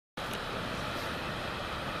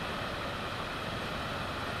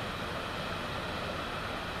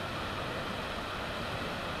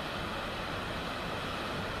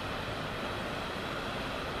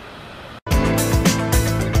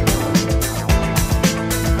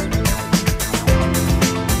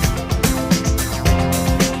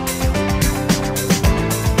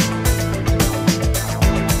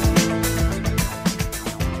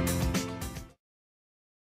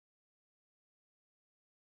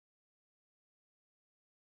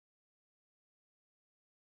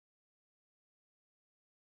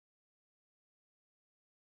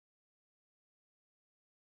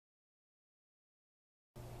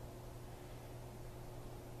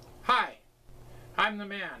I'm the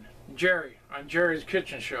man, Jerry, on Jerry's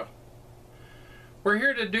Kitchen Show. We're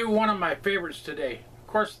here to do one of my favorites today. Of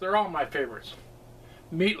course, they're all my favorites.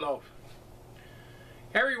 Meatloaf.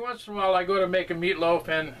 Every once in a while I go to make a meatloaf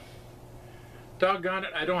and doggone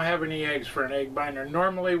it, I don't have any eggs for an egg binder.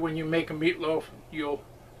 Normally when you make a meatloaf, you'll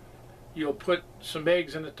put some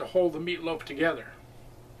eggs in it to hold the meatloaf together.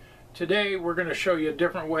 Today we're going to show you a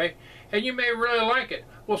different way, and you may really like it.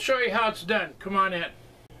 We'll show you how it's done. Come on in.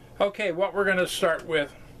 Okay, what we're going to start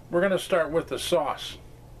with, the sauce.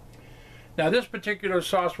 Now this particular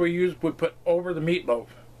sauce we put over the meatloaf.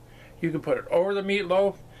 You can put it over the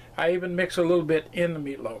meatloaf. I even mix a little bit in the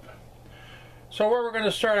meatloaf. So what we're going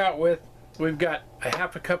to start out with, we've got a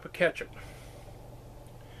half a cup of ketchup.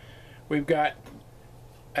 We've got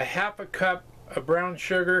a half a cup of brown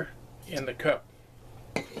sugar in the cup.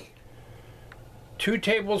 2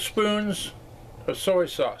 tablespoons of soy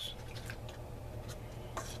sauce.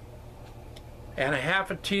 And a half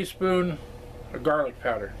a teaspoon of garlic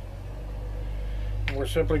powder. And we're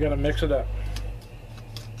simply going to mix it up.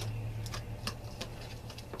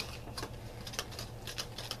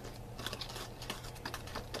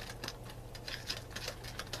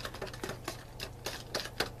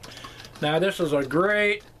 Now this is a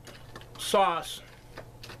great sauce.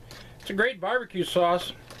 It's a great barbecue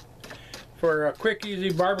sauce for a quick,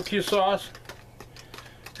 easy barbecue sauce.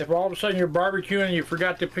 If all of a sudden you're barbecuing and you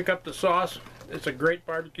forgot to pick up the sauce, it's a great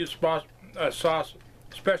barbecue sauce,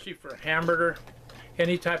 especially for hamburger,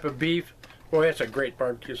 any type of beef. Boy, it's a great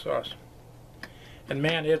barbecue sauce. And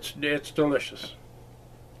man, it's delicious.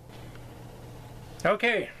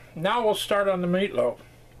 Okay, now we'll start on the meatloaf.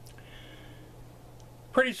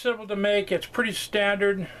 Pretty simple to make. It's pretty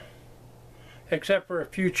standard, except for a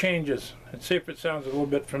few changes. Let's see if it sounds a little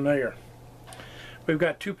bit familiar. We've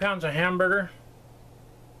got 2 pounds of hamburger.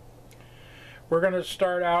 We're going to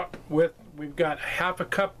start out with, we've got half a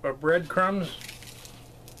cup of breadcrumbs.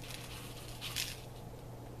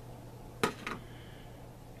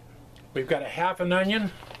 We've got a half an onion.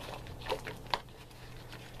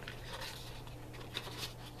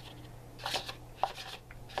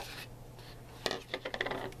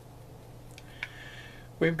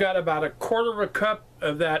 We've got about 1/4 of a cup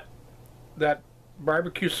of that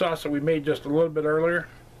barbecue sauce that we made just a little bit earlier.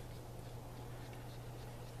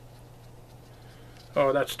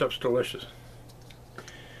 Oh, that stuff's delicious.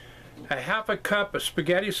 A half a cup of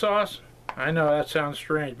spaghetti sauce. I know that sounds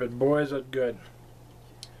strange, but boy is it good.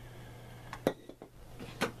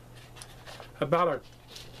 About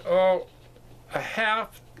a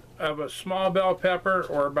half of a small bell pepper,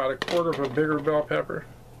 or about 1/4 of a bigger bell pepper.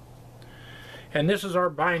 And this is our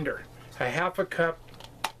binder. A half a cup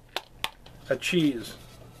of cheese.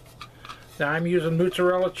 Now I'm using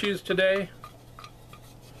mozzarella cheese today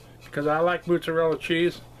because I like mozzarella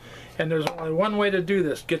cheese. And there's only one way to do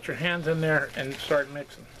this. Get your hands in there and start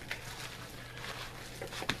mixing.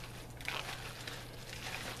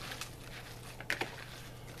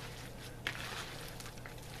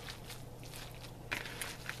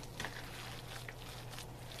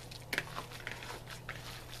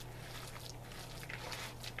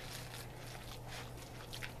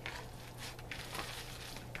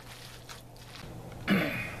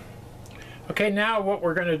 Okay, now what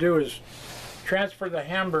we're going to do is transfer the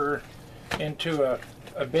hamburger into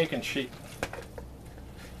a baking sheet.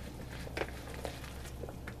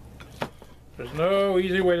 There's no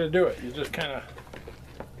easy way to do it. You just kind of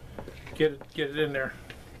get it in there.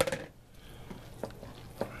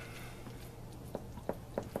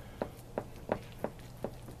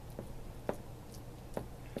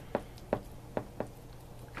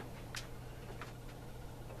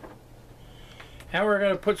 Now we're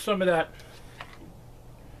going to put some of that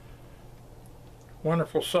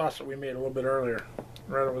wonderful sauce that we made a little bit earlier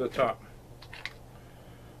right over the top.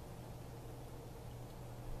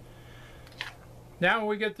 Now when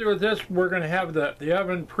we get through with this, we're going to have the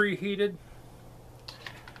oven preheated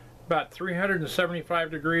about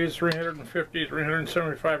 375 degrees, 350,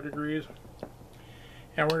 375 degrees,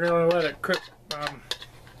 and we're going to let it cook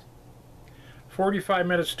 45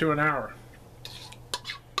 minutes to an hour.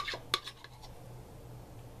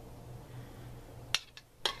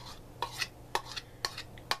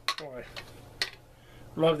 Boy,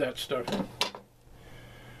 love that stuff.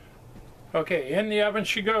 Okay, in the oven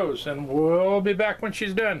she goes, and we'll be back when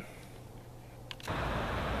she's done.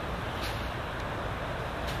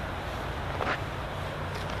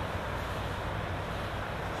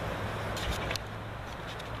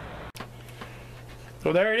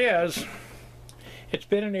 So there it is. It's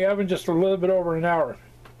been in the oven just a little bit over an hour.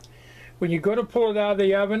 When you go to pull it out of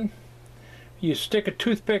the oven, you stick a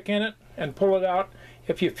toothpick in it and pull it out,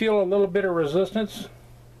 If you feel a little bit of resistance,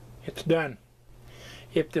 it's done.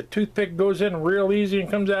 If the toothpick goes in real easy and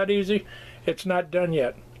comes out easy, it's not done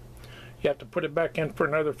yet. You have to put it back in for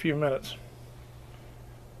another few minutes.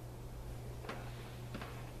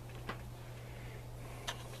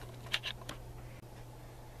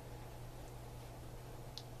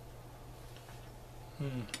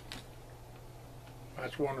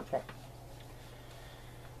 That's wonderful.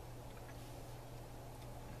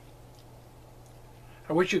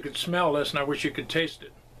 I wish you could smell this, and I wish you could taste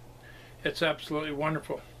it. It's absolutely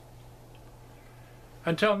wonderful.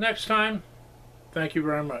 Until next time, thank you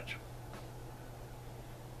very much.